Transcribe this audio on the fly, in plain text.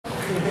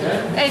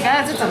Hey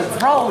guys, it's a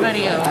Brawl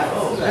video.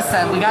 This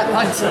time we got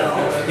Hunt.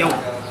 Yo.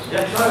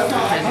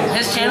 And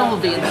his channel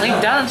will be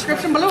linked down in the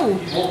description below.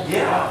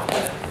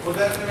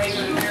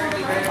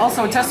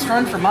 Also a test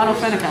run for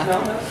Monophenica.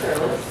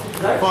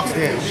 Fox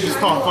Den. Just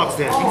call it Fox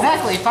Den.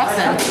 Exactly, Fox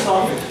Den.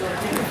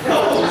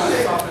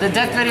 The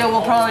deck video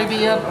will probably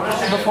be up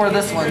before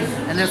this one.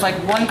 And there's like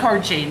one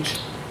card change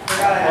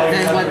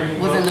than what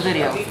was in the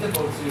video.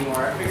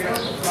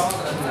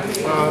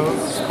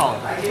 Let's call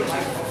it.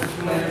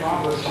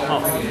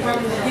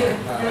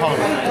 Call it.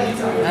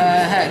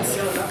 Heads.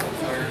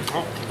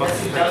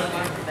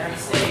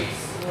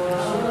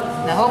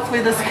 Now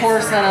hopefully this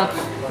core setup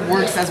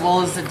works as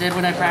well as it did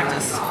when I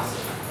practiced.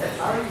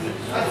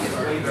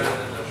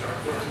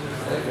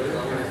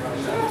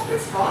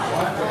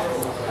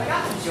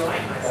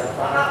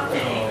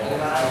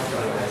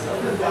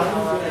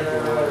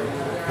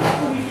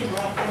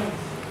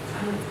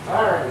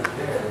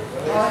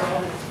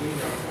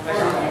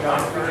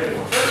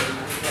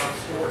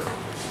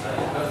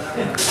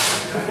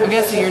 I'm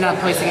guessing you're not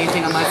placing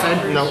anything on my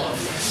side? No.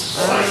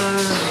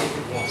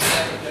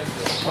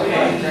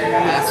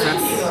 Yes,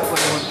 that's what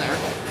I want there.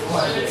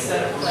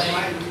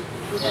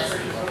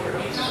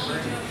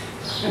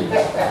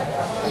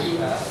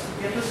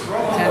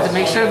 I had to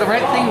make sure the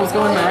right thing was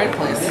going in the right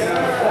place.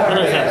 What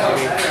does that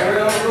mean?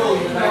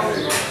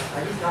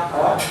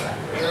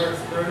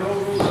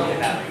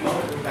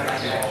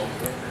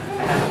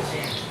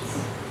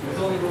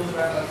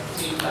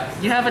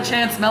 You have a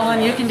chance,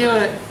 Melon. You can do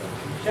it.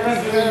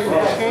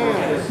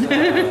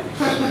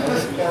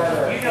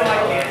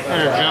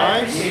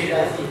 Energize.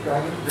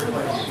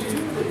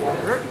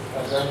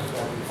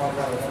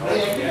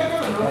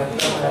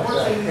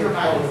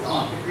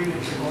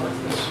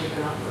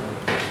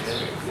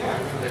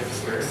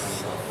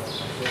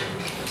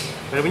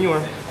 Ready when you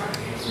are.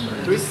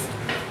 Three.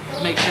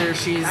 Make sure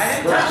she's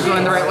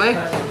going the right way.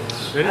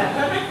 Ready?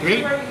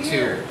 3,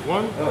 2,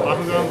 1.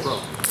 Bakugan Pro.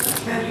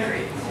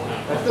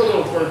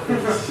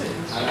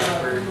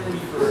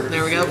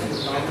 There we go.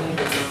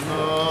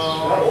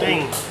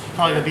 Dang.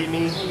 Probably gonna beat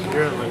me.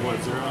 You're at like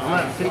what, 0? I'm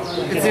at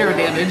 50. It's 0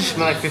 damage.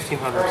 I'm at like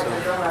 1500, so.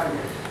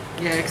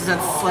 Yeah, because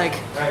that's like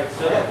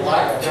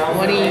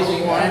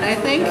 21, I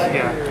think.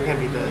 Yeah, I can't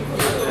beat that.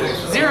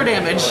 0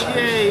 damage.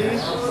 Yay!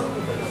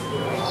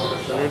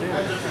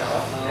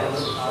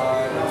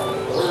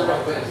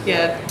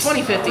 Yeah,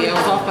 2050. I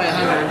was off by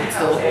 100, but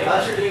still.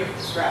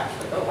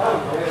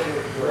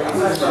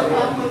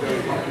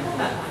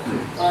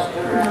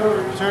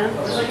 Turn. 2.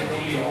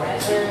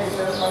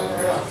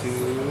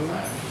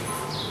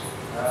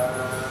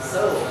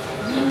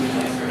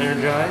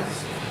 Energize.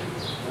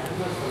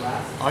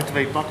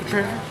 Activate Bucket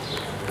Treasure.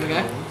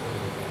 Okay.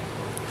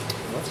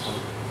 That's fun.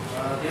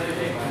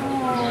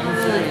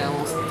 Yeah,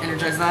 we'll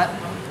energize that.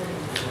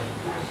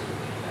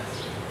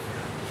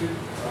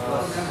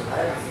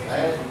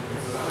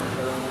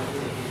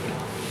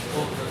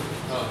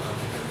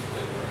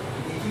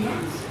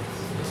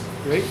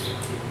 Ready?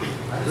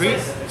 3,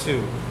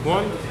 2,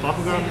 1.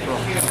 Bakugan Pro.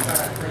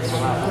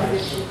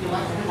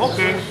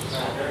 Okay.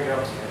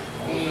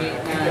 8,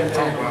 9,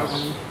 10,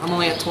 11. I'm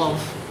only at 12.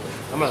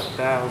 I'm at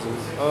 1,000.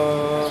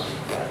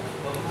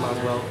 Might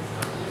as well.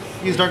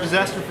 Use Dark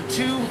Disaster for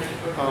 2.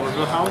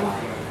 Reveal Howling.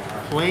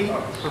 Play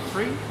for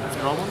free.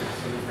 Draw 1.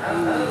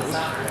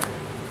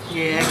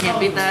 Yeah, I can't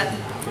beat that.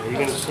 Okay,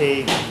 you're gonna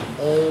take 8.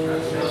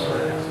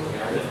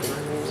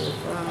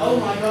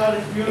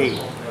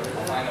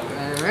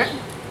 Alright.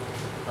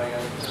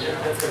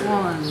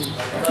 1, 2.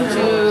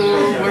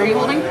 Where are you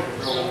holding?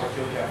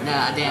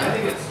 Nah, damn.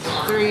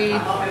 3.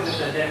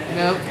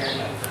 Nope.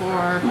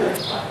 4,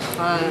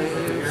 5,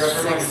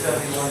 6,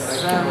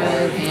 7,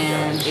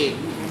 and 8.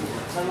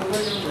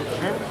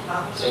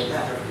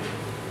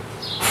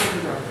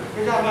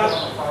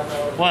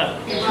 What?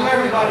 To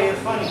everybody,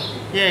 it's funny.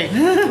 Yay.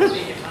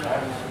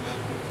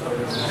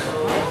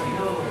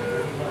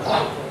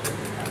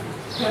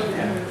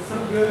 So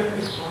good.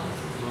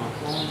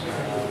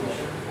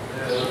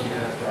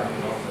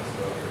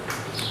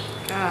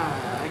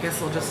 I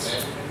guess I'll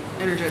just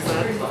energize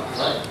that.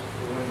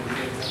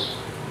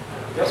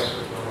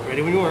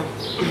 Ready when you are.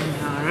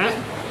 Alright.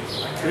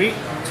 3, 2,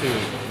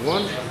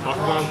 1.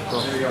 Bakugan Pro.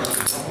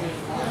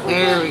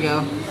 There we go.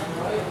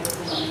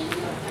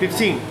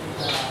 15.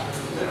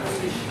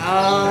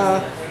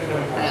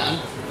 Man.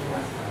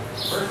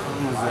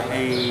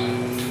 8,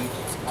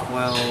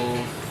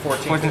 12,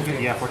 14,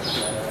 15. Yeah, 14,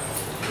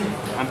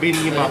 15. I'm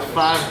beating you about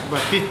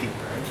 50.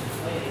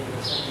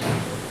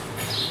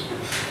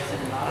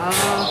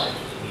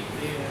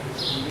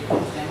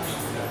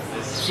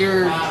 Let's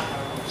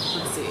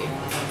see.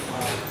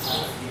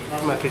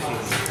 I'm at 15.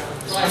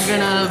 I'm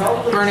gonna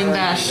Burning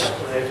Bash.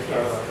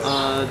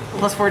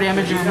 Plus 4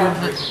 damage and remove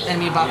the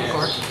enemy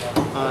Bakugan.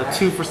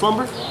 2 for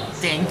Slumber.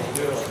 Dang.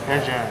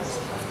 Energize.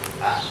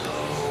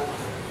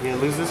 You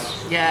gonna lose this?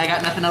 Yeah, I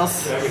got nothing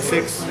else.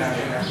 6.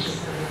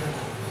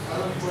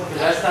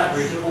 That's not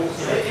reasonable.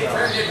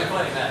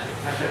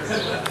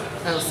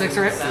 That was 6,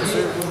 right? 1,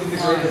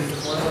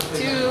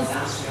 2,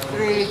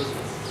 3,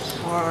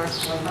 4,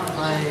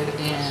 5,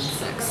 and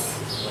 6.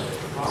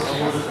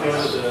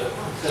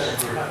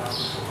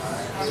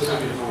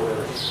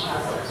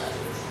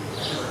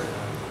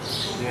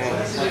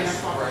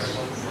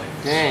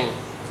 Dang.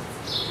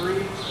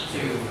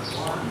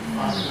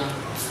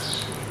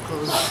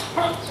 Close.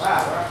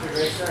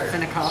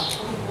 Finna.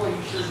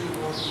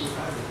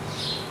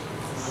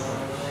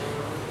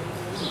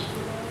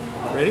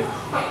 Ready?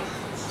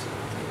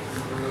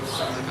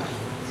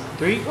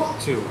 3,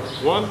 2,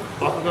 1.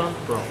 Bakugan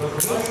Pro.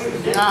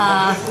 You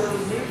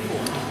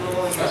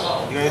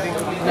got anything?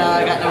 No,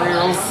 I got no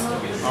rerolls.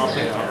 I'll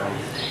play it.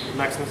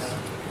 Maximus.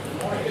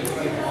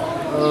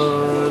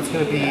 It's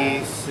gonna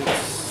be 6,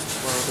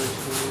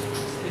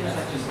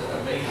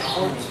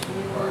 12,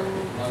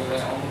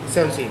 13,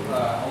 17.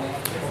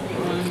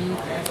 1,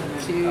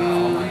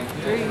 2,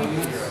 3,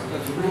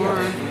 4,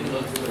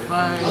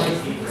 5,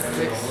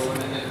 6,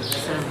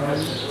 7,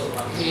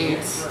 8.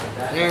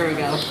 There we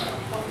go.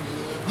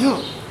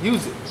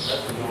 Use it.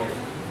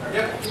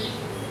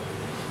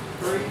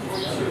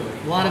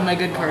 A lot of my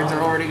good cards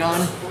are already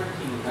gone.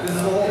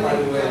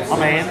 Oh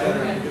man,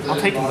 I'll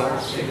take them though.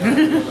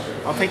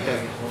 I'll take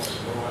them.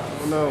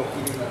 Oh no.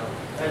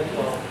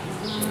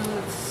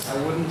 I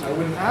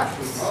wouldn't ask.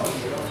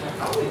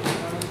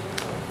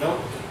 Nope.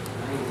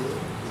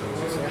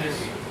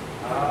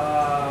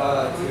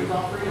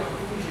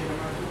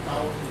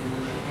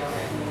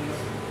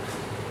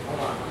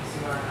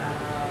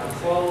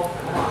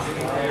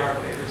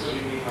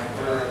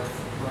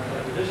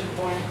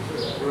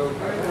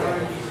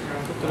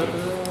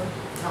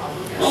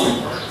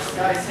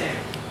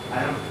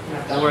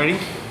 Alrighty.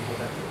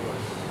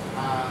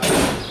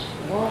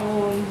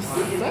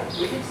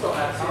 We can still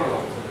add two.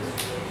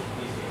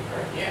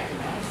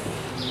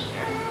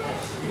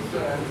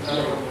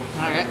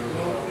 Alright.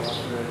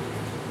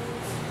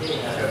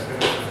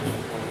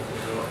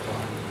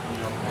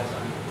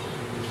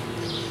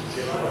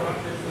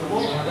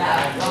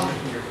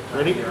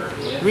 Ready?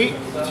 3,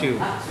 2,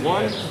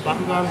 1.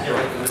 Bakugan Pro.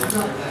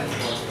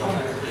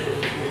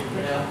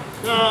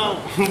 No.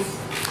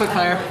 Quick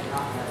fire.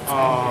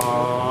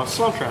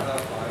 Slump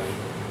Trap.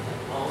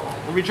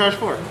 Recharge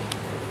 4.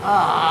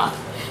 Ah.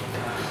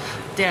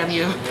 Damn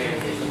you.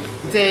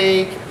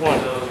 Take 1.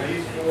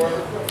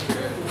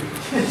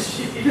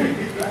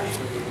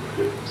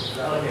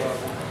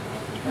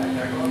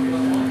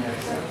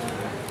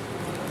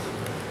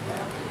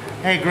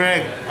 Hey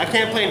Greg, I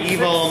can't play an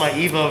Evo on my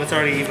Evo if it's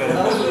already Evo.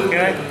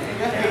 Can I? I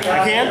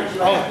can?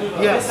 Oh,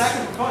 yes.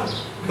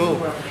 Cool.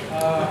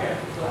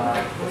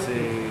 Let's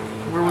see.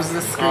 Where was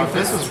this screen?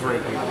 This was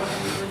great.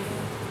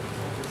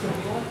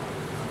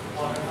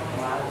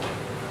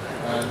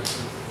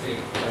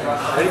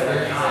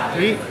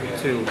 Ready? 3,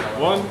 2,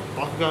 1.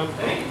 Bakugan.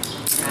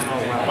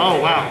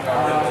 Oh wow.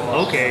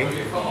 Okay.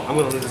 I'm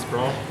gonna lose this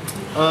brawl.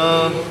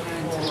 12.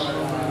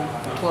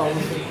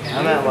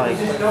 I'm at like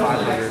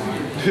 500.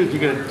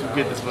 You're gonna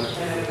get this one.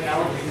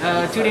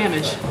 2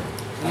 damage.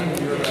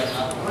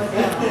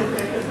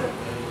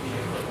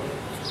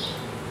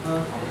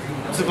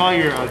 Took all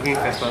your Game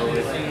Fest, by the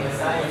way.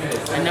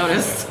 I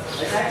noticed.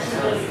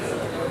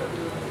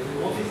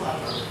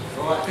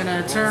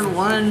 Gonna turn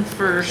 1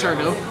 for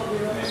Shargo.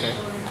 Okay.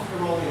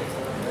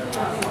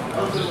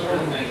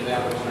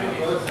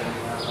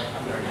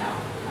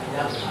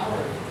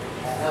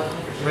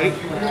 Ready?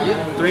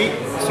 Yep. 3, 2,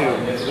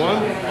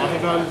 1.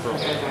 Bakugan Pro.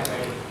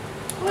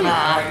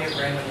 Ah. I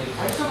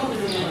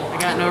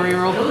got no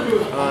reroll.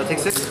 Take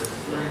 6.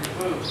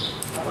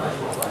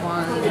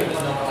 1,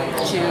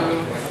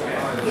 2,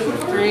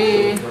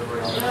 3,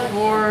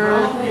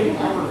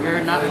 4.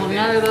 You're not pulling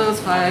either of those.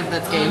 5.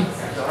 That's game.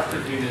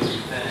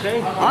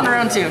 Okay. On to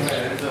round 2.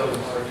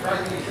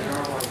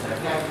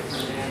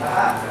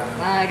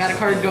 I got a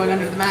card going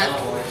under the mat.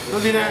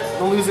 Don't do that.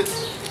 Don't lose it.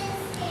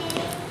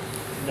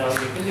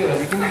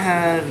 You can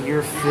have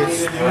your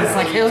fist. It's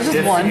like, it was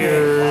just one. It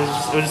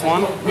was just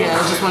one? Yeah,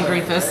 it was just one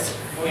green fist.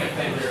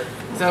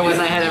 So when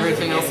I had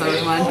everything else, that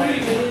was mine.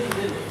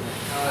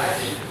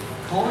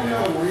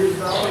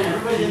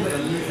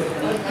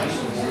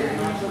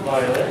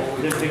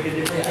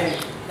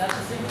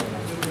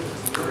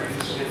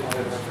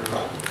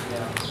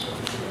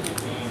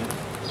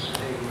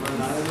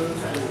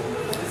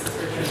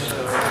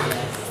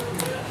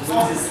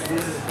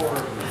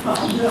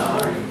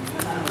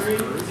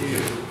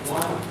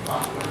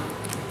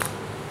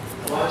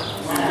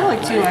 I feel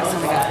like 2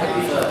 accidentally got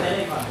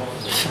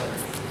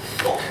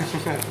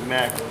put.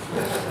 Mac.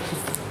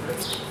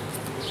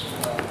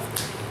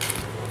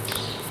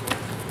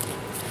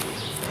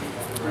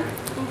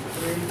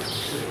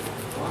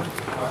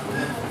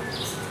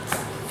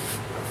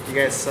 You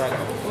guys suck.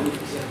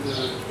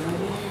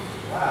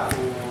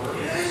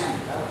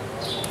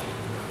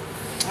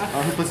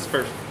 Who puts this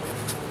first?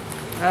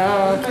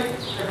 I'll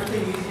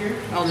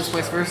just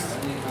place first.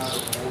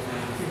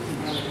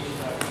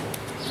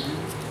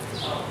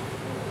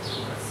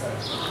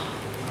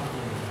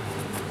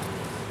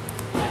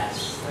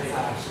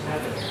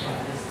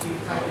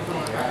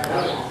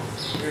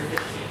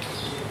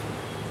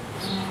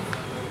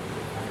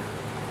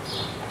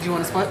 Do you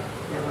want to split?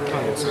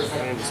 sorry. I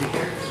didn't see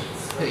that.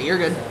 Hey, you're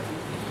good.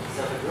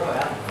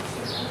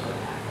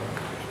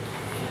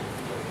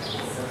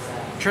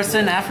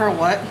 Tristan, Afro,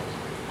 what?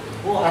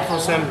 Afro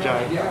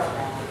Samurai.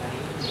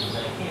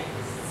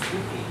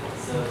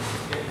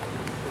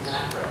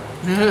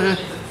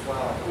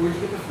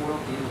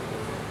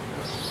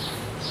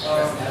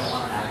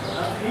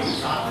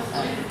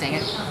 Dang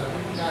it.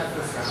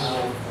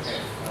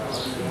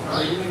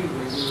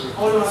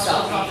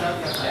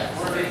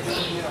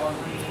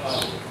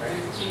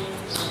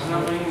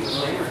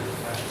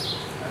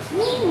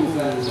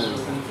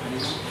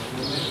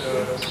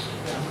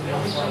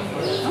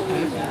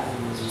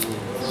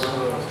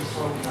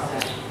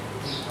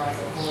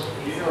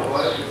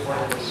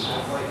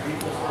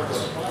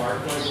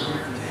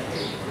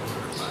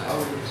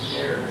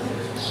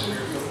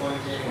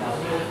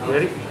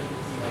 Ready?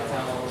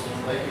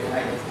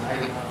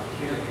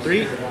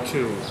 3,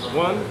 2,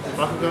 1.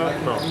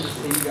 Bakugan Pro. Oh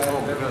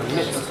my god,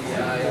 missed.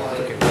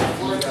 Okay.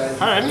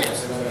 Alright, I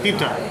missed. Deep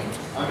time.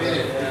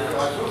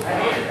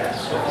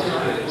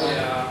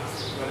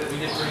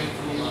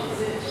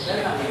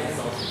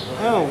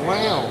 Oh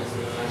wow.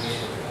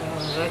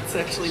 That's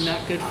actually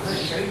not good for me.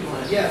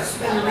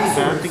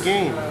 Start the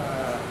game.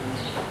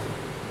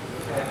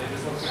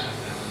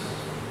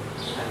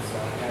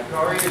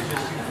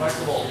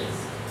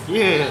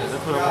 Yeah,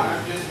 that's what I want.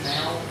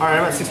 Alright,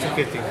 I'm at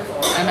 1650.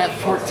 I'm at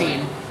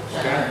 14.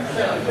 Okay.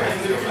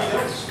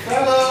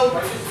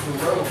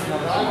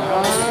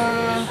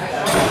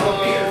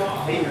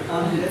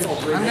 I'm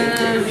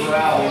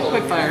gonna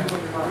quick fire.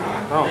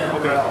 Oh,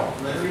 okay.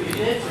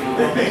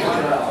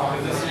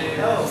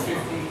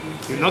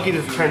 You're lucky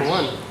to turn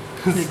 1.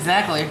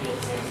 Exactly.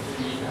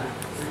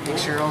 Make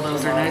sure all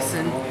those are nice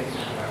and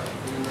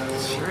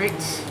straight.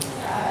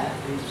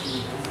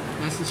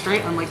 Nice and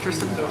straight, unlike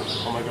Tristan.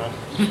 Oh my god.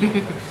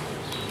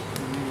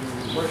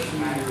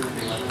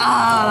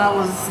 Ah, that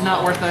was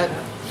not worth it.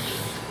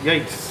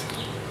 Yikes.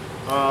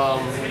 Oh,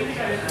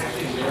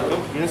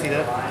 you didn't see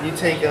that. You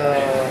take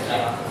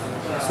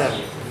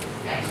 7.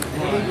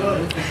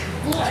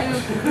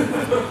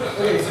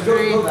 2,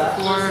 3, 4,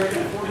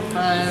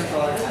 5,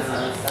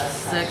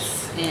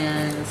 6,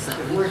 and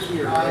 7.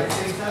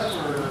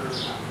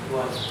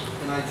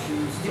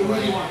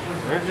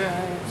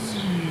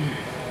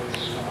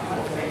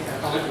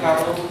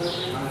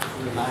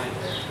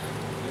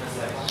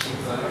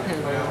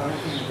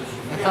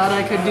 I thought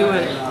I could do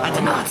it. I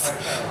did not. I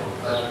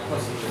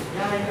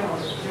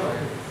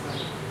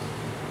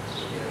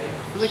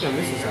feel like I'm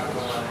missing something.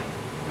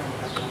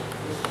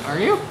 Are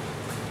you?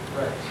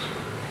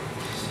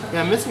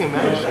 Yeah, I'm missing a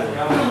magic shield.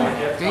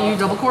 Didn't you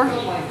double core?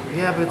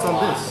 Yeah, but it's on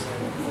this.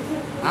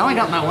 I only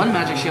got my one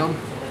magic shield.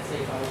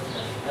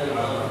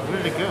 Where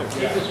did it go?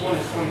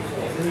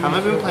 Have I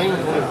been playing with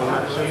only one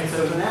magic shield?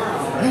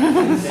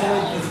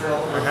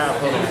 Or half?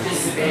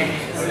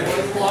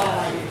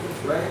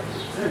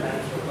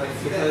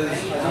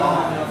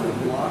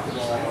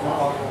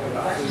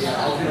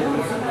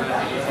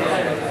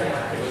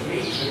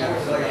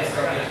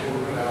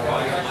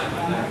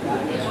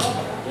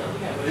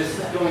 This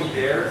is going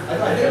there. I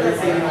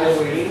everything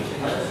will change.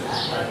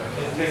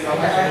 I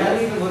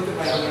haven't even looked at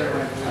my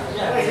other.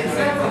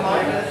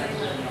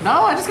 No,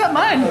 I just got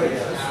mine.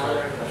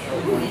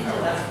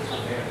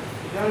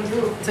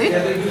 See? I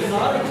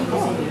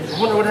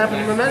wonder what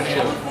happened to my magic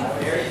shield.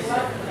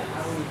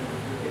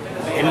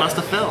 It must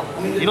have fell.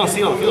 You don't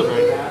see it on the field,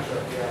 right?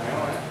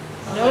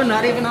 No,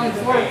 not even on the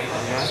floor.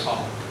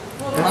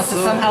 Must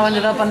have somehow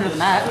ended up under the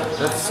mat.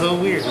 That's so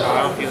weird. No,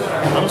 I don't feel it.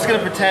 I'm just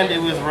gonna pretend it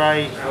was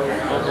right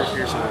over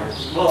here somewhere.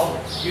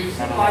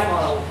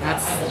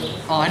 That's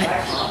odd.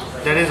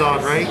 That is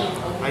odd, right?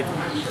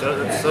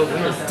 That's so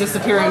weird.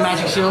 Disappearing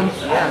magic shield.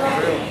 Is it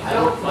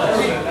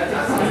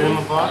in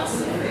the box?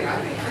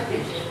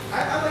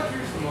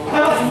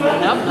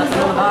 Nope, that's in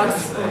the box.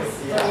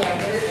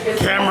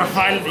 Camera,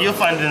 you'll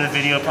find it in the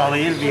video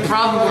probably. It'll be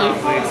Probably.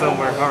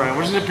 somewhere. Alright,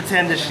 we're just gonna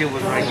pretend this shield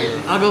was right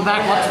here. I'll go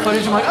back, watch the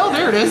footage, I'm like, oh,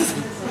 there it is.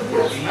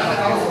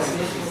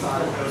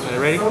 Alright,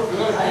 ready? 3,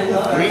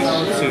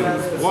 2,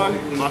 1,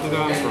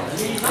 Bakugan Pro.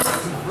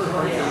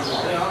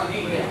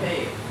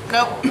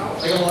 Nope.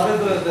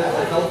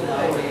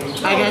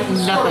 I get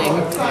nothing.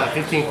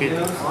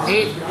 1550.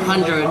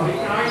 800.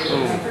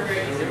 Boom.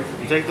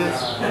 You take this?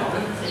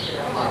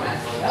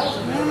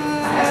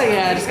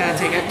 Yeah, I just gotta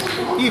take it.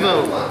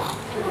 Evo!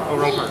 Oh,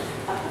 wrong card.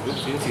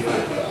 Oops, you didn't see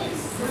that.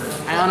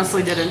 I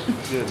honestly didn't.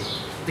 Good.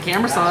 The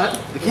camera saw it.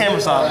 The camera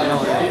saw it.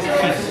 No,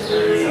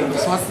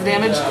 So what's the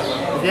damage?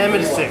 the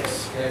damage is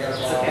 6.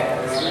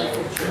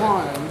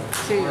 1,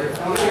 2,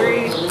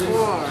 3,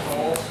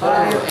 4,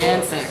 5,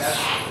 and 6.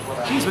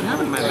 Jeez, what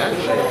happened to my magic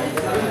shield?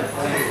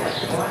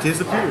 It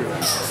disappeared.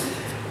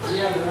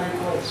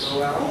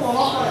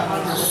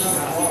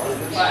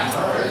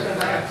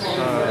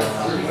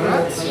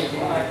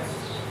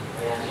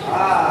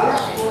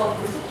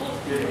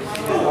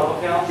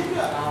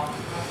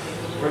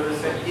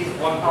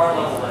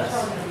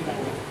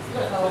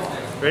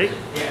 Ready?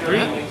 3,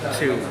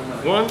 2,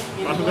 1.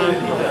 Bakugan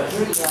Pro.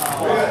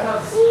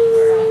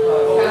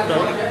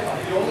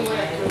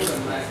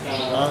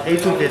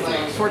 1850.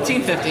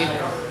 1450.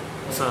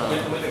 So,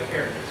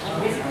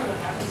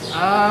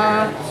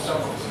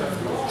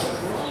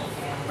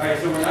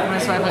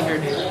 minus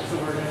 500.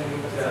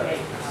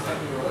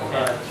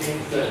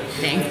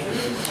 Dang.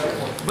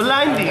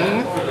 blinding. You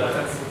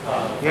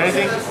got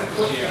anything?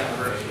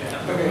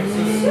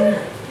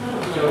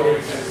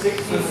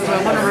 So I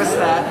want to risk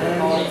that.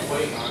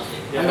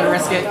 I'm gonna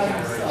risk it.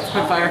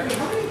 Quick fire.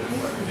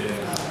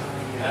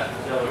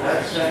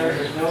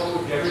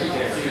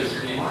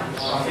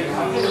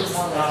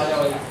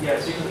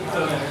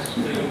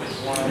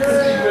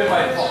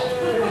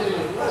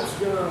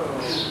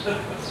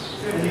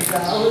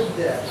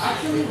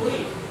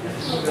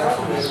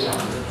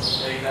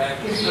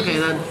 Okay,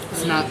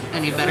 that's not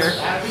any better.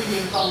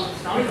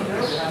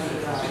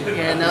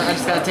 Yeah, no, I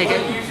just gotta take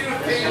it.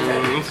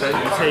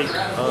 Okay,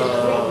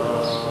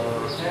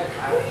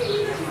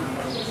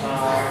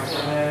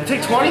 you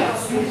take 20?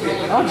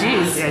 Oh,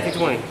 jeez. Yeah, I take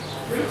 20.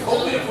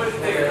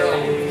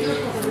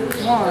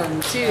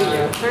 1,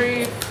 2,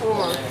 3,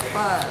 4,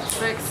 5,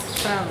 6,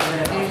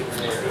 7,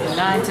 8,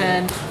 9,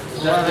 10,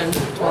 11,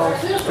 12,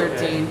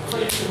 13,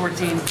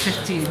 14,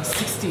 15,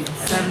 16,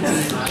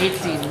 17,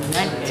 18,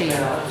 19,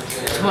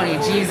 20.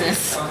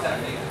 Jesus.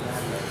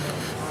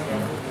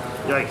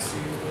 Yikes.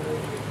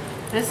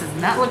 This is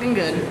not looking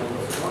good. And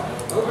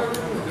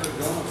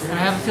I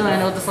have a feeling I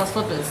know what this last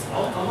flip is.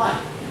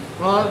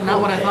 Well, not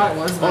what I thought it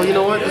was. But Oh, you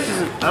know what? This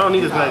isn't. I don't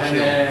need this bag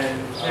shield.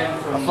 I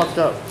fucked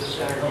up.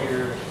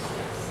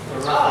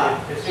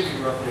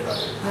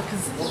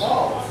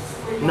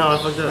 No, I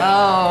fucked up.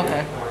 Oh,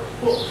 okay.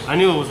 I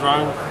knew it was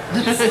wrong. I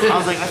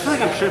was like, I feel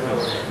like I'm tripping.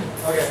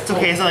 It's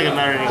okay, it's not like it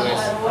mattered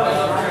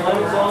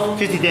anyways.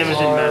 50 damage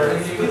didn't matter.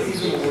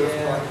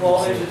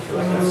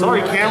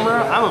 Sorry,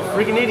 camera. I'm a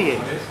freaking idiot.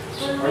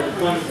 I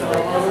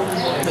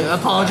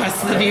apologize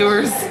to the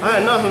viewers. I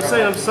know, I'm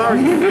saying I'm sorry.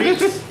 You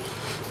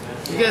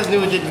guys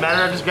knew it didn't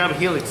matter. I just grabbed a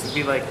helix and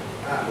be like,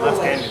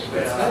 left-handed.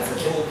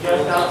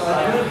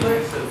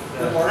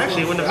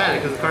 Actually, it wouldn't have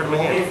mattered because the card in my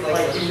hand.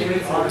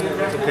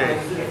 It's okay.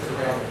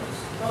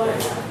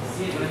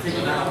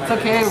 It's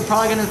okay, we're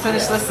probably gonna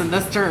finish this in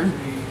this turn.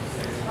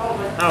 I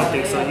don't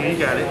think so. You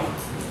got it.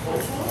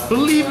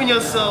 Believe in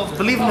yourself.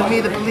 Believe in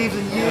me that believes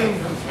in you.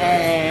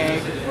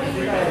 Hey.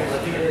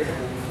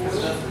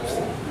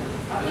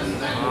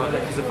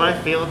 Because if I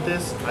fail at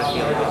this, I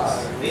fail at this.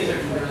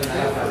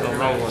 The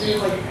wrong one.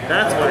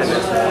 That's what it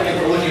is.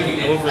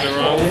 Over the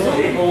wrong one.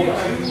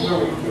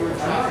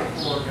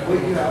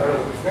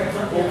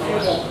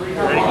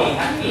 Ready?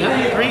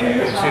 Yep. 3, 2,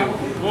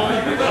 1.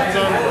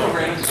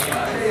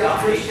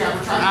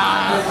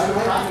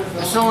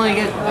 I still only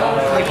get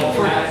like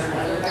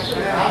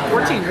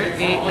 14, right?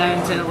 8,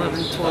 9, 10,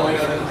 11, 12.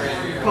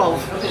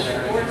 12.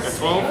 That's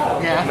 12?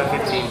 Yeah. I'm at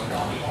 15.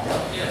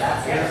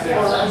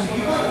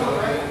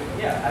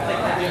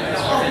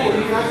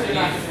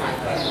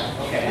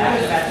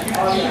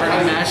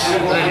 Burning Mash.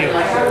 What do I do?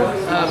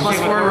 Plus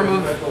 4,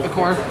 remove the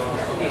core.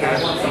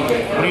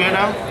 What do you got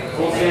now?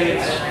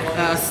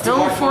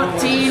 Still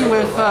 14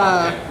 with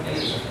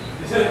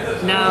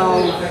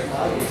now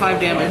 5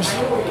 damage. So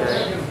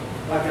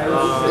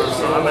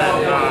I'm at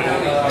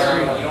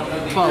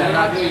 12,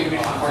 not 14.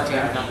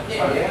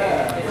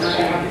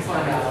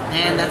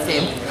 And that's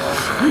game.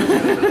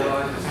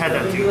 had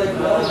that too.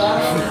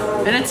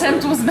 An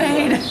attempt was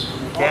made.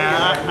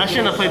 Yeah, I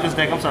shouldn't have played this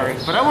deck, I'm sorry.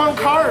 But I want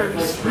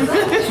cards!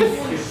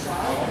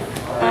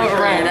 Oh,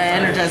 right, I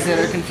energized the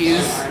other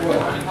confused.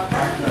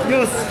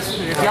 Yes.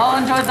 If y'all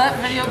enjoyed that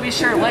video, be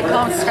sure to like,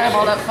 comment, subscribe,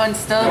 all that fun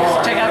stuff.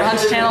 Check out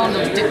Hunt's channel in the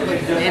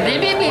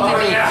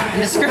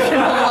description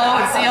below,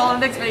 and see y'all in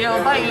the next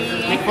video. Bye!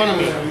 Make fun of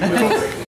me.